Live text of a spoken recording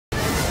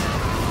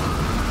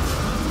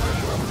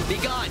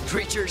gone,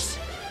 creatures.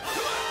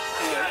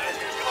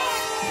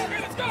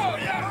 Let's go!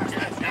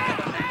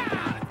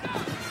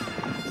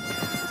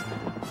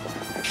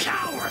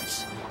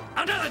 Cowards!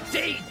 Another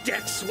day,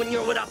 Dex, when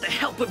you're without the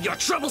help of your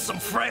troublesome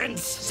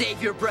friends.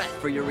 Save your breath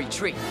for your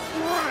retreat.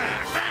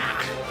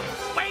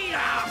 Wait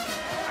up!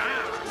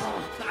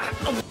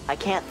 I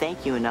can't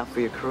thank you enough for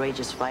your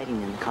courageous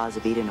fighting in the cause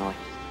of Edenoi.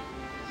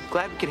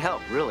 Glad we could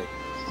help, really.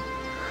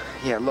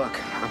 Yeah, look,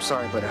 I'm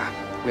sorry, but we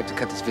have to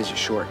cut this visit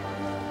short.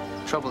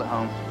 Trouble at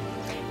home.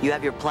 You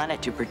have your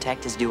planet to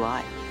protect, as do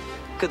I.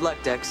 Good luck,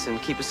 Dex,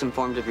 and keep us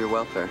informed of your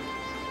welfare.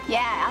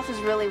 Yeah, Alpha's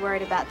really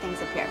worried about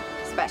things up here,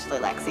 especially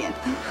Lexian.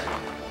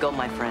 Go,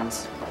 my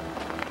friends.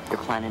 Your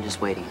planet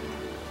is waiting.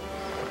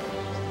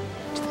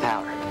 To the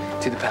power.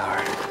 To the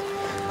power.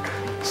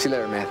 See you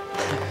later, man.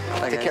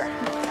 Take care.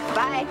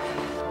 Bye.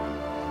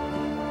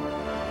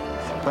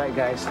 Bye,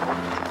 guys.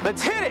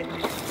 Let's hit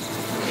it!